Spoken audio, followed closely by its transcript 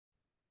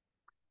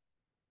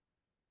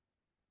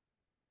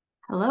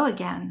Hello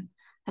again.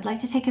 I'd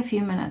like to take a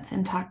few minutes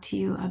and talk to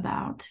you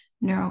about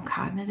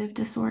neurocognitive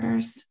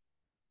disorders.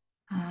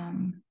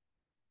 I've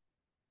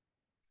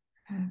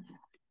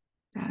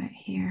got it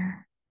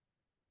here.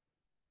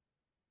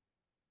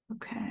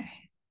 Okay.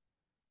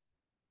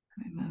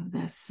 Let me move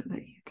this so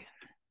that you can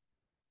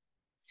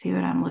see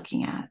what I'm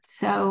looking at.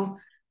 So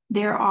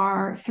there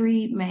are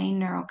three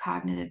main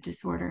neurocognitive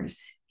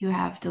disorders. You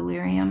have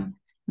delirium,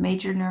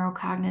 major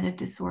neurocognitive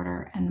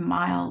disorder, and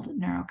mild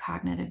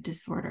neurocognitive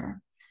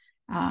disorder.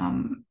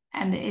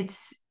 And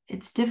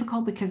it's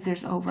difficult because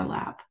there's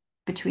overlap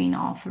between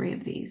all three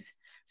of these.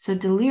 So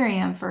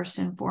delirium, first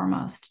and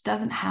foremost,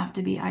 doesn't have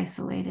to be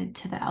isolated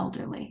to the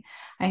elderly.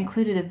 I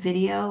included a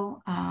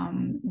video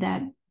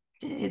that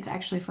it's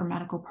actually for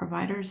medical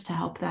providers to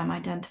help them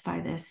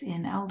identify this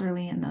in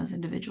elderly and those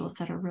individuals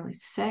that are really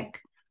sick.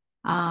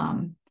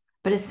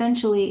 But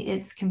essentially,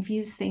 it's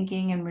confused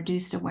thinking and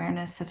reduced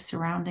awareness of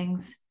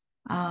surroundings.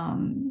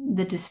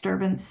 The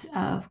disturbance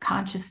of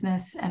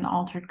consciousness and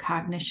altered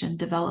cognition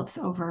develops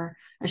over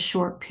a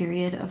short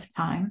period of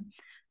time.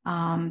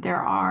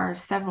 There are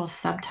several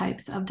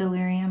subtypes of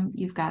delirium.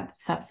 You've got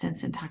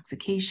substance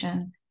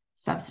intoxication,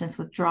 substance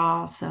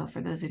withdrawal. So for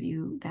those of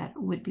you that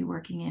would be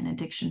working in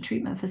addiction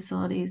treatment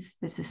facilities,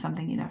 this is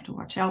something you'd have to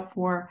watch out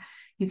for.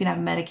 You can have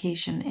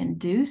medication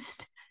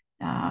induced.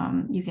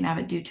 You can have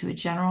it due to a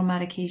general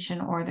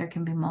medication, or there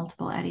can be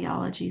multiple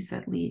etiologies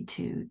that lead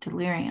to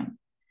delirium.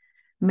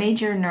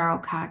 Major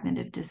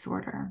neurocognitive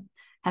disorder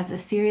has a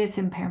serious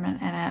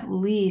impairment and at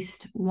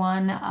least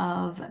one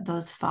of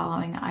those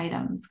following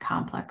items: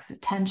 complex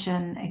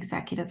attention,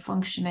 executive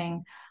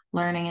functioning,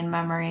 learning and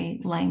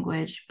memory,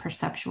 language,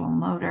 perceptual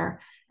motor,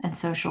 and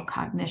social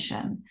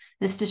cognition.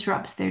 This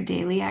disrupts their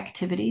daily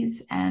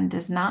activities and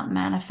does not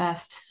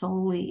manifest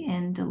solely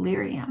in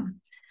delirium.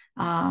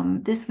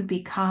 This would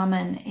be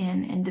common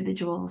in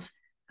individuals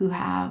who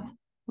have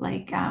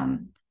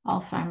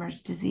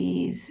Alzheimer's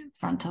disease,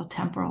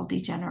 frontotemporal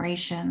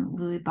degeneration,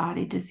 Lewy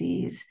body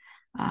disease,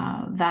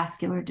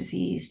 vascular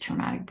disease,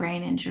 traumatic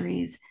brain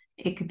injuries.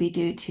 It could be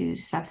due to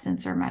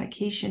substance or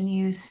medication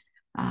use,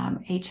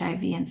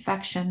 HIV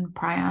infection,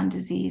 prion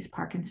disease,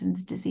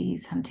 Parkinson's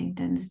disease,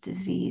 Huntington's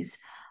disease,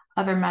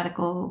 other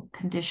medical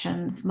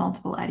conditions,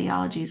 multiple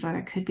etiologies, or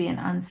there could be an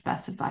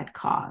unspecified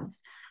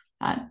cause.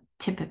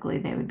 Typically,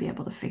 they would be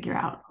able to figure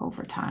out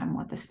over time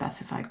what the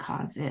specified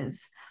cause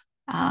is.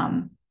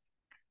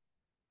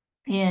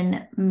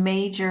 In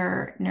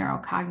major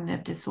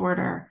neurocognitive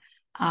disorder,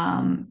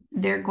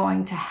 they're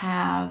going to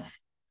have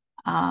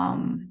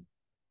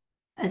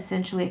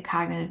essentially a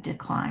cognitive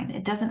decline.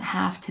 It doesn't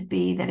have to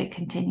be that it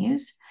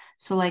continues.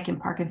 So like in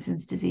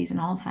Parkinson's disease and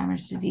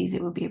Alzheimer's disease,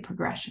 it would be a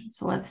progression.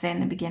 So let's say in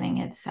the beginning,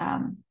 it's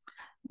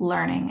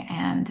learning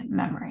and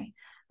memory.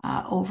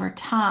 Over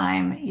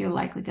time, you're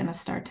likely going to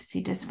start to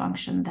see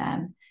dysfunction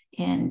then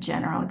in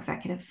general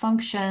executive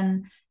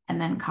function, and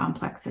then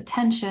complex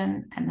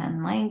attention, and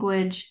then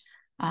language,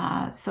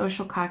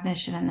 social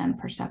cognition, and then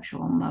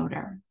perceptual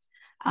motor.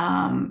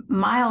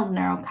 Mild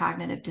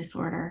neurocognitive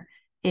disorder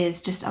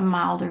is just a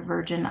milder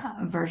version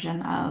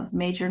of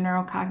major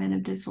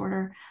neurocognitive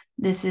disorder.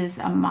 This is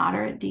a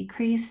moderate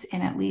decrease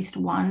in at least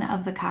one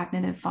of the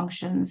cognitive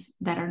functions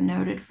that are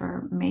noted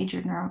for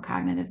major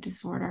neurocognitive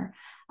disorder,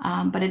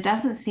 but it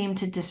doesn't seem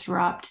to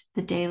disrupt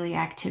the daily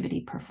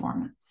activity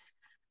performance.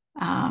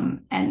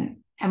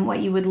 And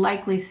what you would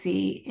likely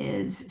see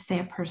is, say,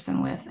 a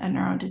person with a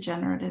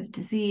neurodegenerative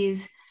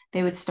disease,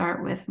 they would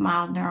start with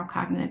mild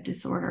neurocognitive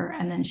disorder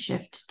and then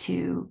shift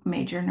to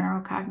major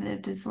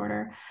neurocognitive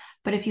disorder.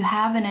 But if you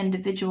have an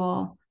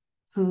individual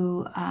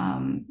who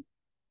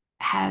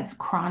has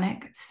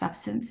chronic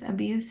substance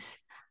abuse,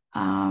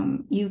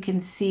 you can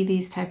see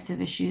these types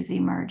of issues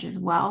emerge as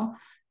well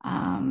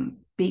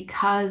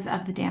because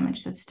of the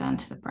damage that's done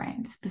to the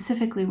brain.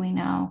 Specifically, we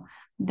know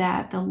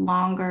that the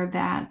longer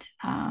that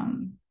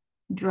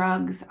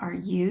drugs are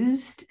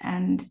used,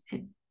 and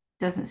it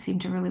doesn't seem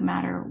to really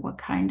matter what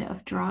kind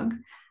of drug,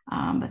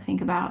 but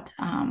think about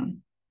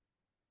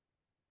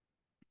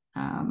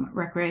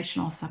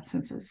recreational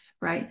substances,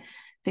 right?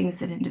 Things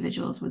that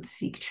individuals would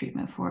seek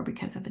treatment for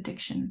because of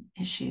addiction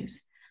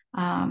issues.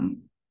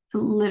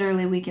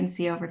 Literally, we can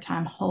see over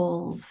time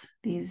holes,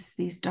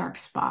 these dark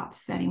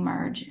spots that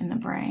emerge in the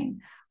brain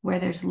where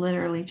there's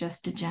literally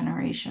just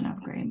degeneration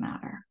of gray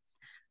matter.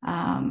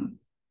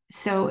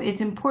 So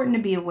it's important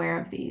to be aware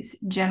of these.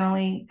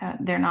 Generally,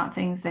 they're not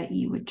things that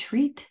you would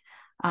treat,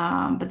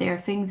 but they are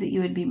things that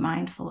you would be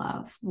mindful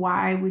of.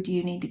 Why would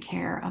you need to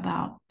care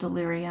about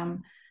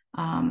delirium,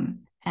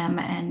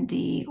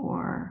 MND,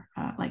 or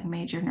like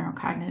major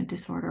neurocognitive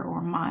disorder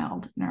or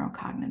mild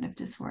neurocognitive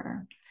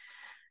disorder?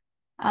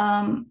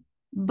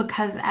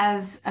 Because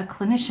as a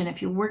clinician,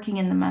 if you're working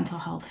in the mental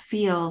health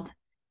field,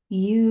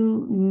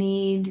 you're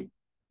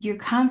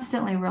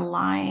constantly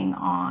relying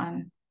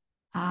on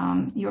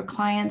your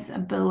client's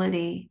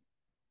ability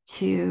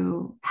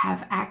to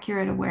have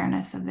accurate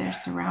awareness of their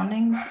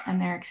surroundings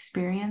and their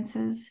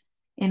experiences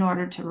in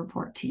order to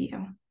report to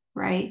you,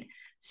 right?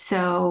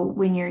 So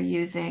when you're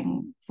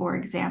using, for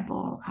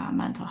example,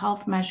 mental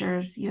health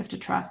measures, you have to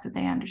trust that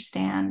they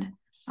understand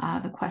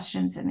the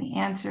questions and the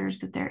answers,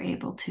 that they're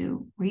able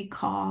to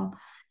recall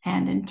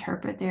and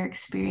interpret their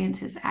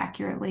experiences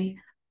accurately.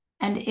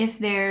 And if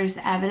there's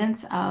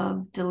evidence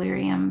of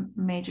delirium,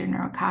 major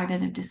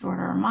neurocognitive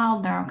disorder, or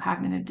mild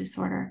neurocognitive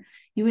disorder,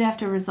 you would have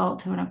to resort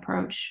to an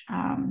approach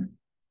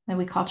that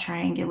we call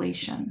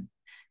triangulation.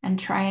 And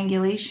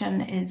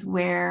triangulation is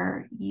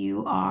where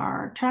you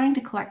are trying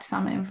to collect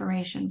some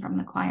information from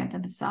the client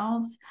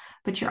themselves,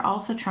 but you're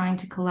also trying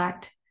to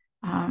collect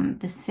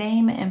the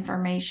same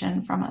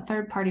information from a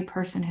third-party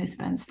person who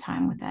spends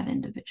time with that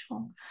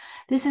individual.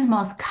 This is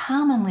most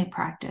commonly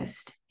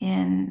practiced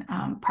in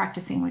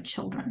practicing with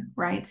children,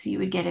 right? So you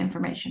would get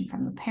information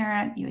from the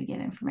parent, you would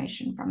get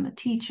information from the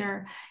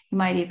teacher, you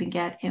might even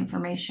get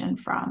information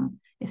from,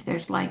 if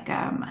there's like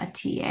a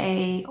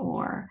TA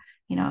or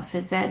a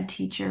phys ed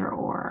teacher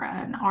or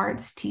an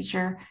arts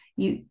teacher,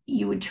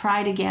 you would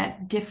try to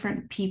get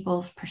different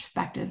people's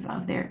perspective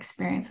of their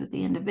experience with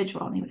the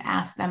individual, and you would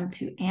ask them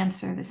to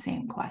answer the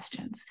same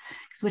questions,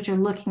 because what you're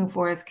looking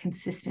for is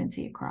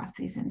consistency across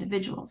these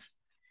individuals.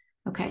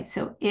 Okay,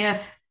 so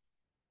if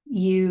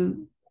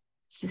you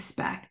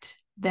suspect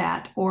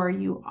that, or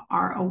you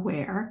are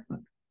aware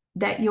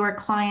that your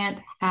client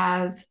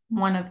has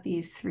one of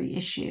these three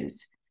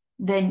issues,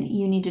 then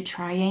you need to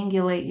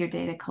triangulate your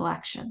data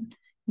collection.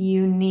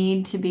 You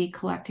need to be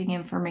collecting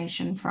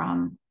information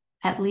from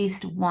at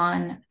least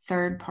one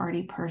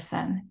third-party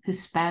person who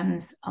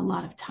spends a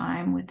lot of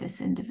time with this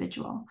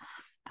individual.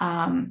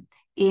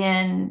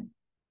 In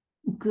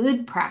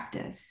good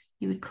practice,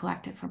 you would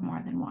collect it from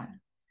more than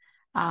one.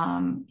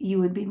 You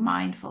would be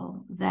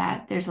mindful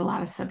that there's a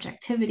lot of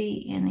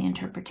subjectivity in the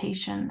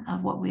interpretation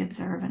of what we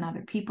observe in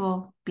other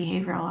people,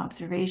 behavioral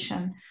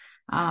observation.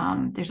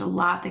 There's a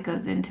lot that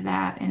goes into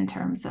that in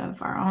terms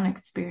of our own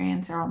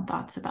experience, our own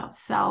thoughts about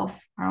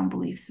self, our own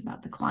beliefs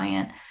about the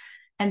client.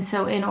 And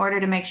so in order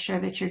to make sure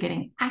that you're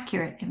getting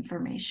accurate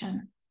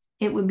information,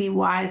 it would be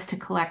wise to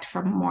collect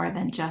from more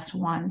than just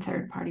one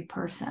third-party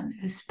person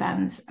who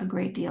spends a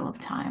great deal of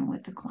time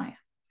with the client.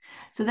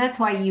 So that's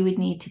why you would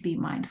need to be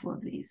mindful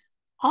of these.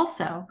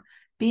 Also,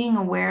 being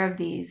aware of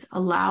these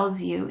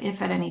allows you,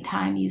 if at any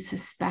time you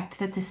suspect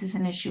that this is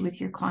an issue with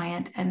your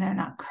client and they're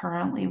not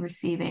currently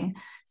receiving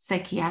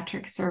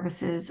psychiatric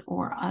services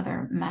or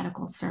other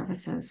medical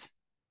services,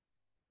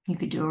 you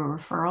could do a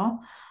referral.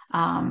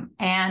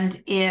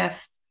 And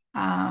if,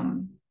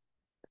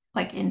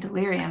 like in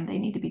delirium, they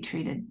need to be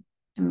treated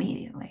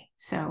immediately.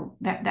 So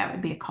that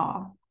would be a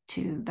call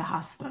to the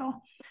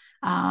hospital.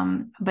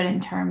 But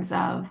in terms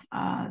of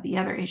the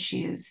other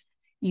issues,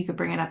 you could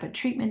bring it up at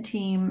treatment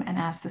team and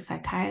ask the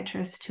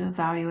psychiatrist to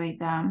evaluate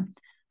them.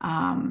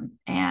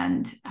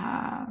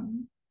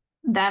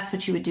 That's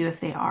what you would do if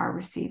they are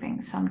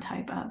receiving some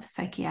type of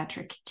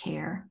psychiatric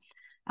care.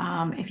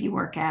 If you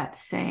work at,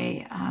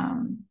 say,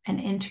 an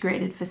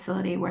integrated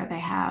facility where they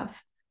have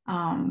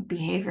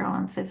behavioral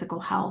and physical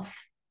health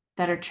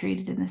that are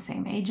treated in the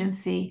same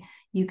agency,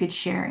 you could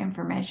share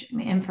information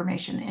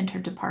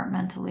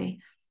interdepartmentally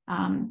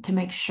to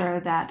make sure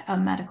that a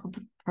medical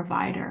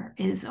provider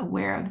is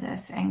aware of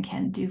this and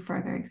can do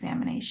further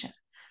examination.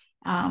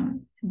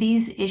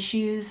 These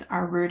issues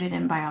are rooted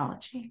in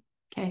biology.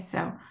 Okay,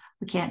 so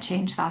we can't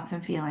change thoughts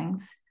and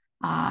feelings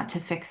to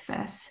fix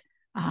this.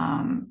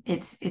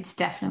 It's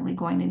definitely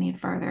going to need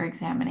further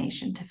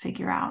examination to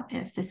figure out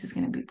if this is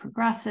going to be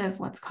progressive,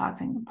 what's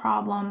causing the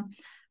problem,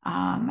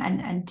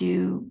 and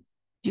do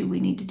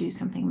we need to do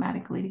something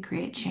medically to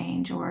create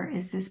change, or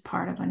is this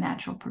part of a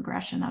natural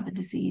progression of a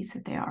disease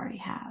that they already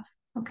have?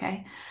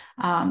 Okay,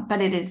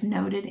 but it is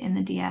noted in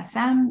the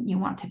DSM. You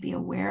want to be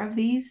aware of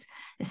these,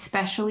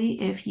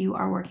 especially if you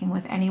are working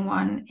with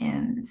anyone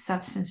in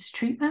substance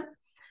treatment.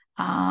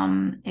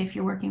 If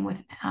you're working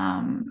with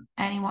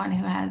anyone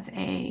who has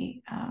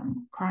a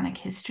chronic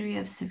history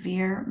of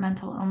severe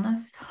mental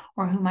illness,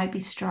 or who might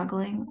be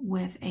struggling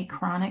with a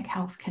chronic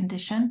health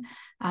condition,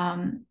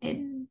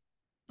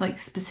 like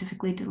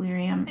specifically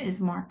delirium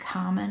is more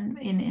common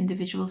in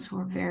individuals who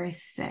are very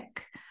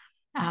sick.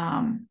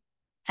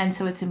 And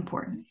so it's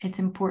important. It's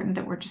important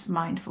that we're just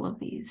mindful of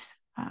these.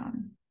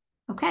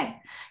 Okay.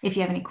 If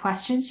you have any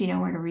questions, you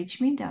know where to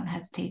reach me. Don't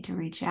hesitate to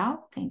reach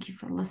out. Thank you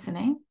for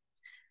listening.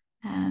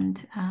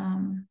 And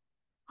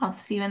I'll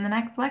see you in the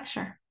next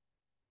lecture.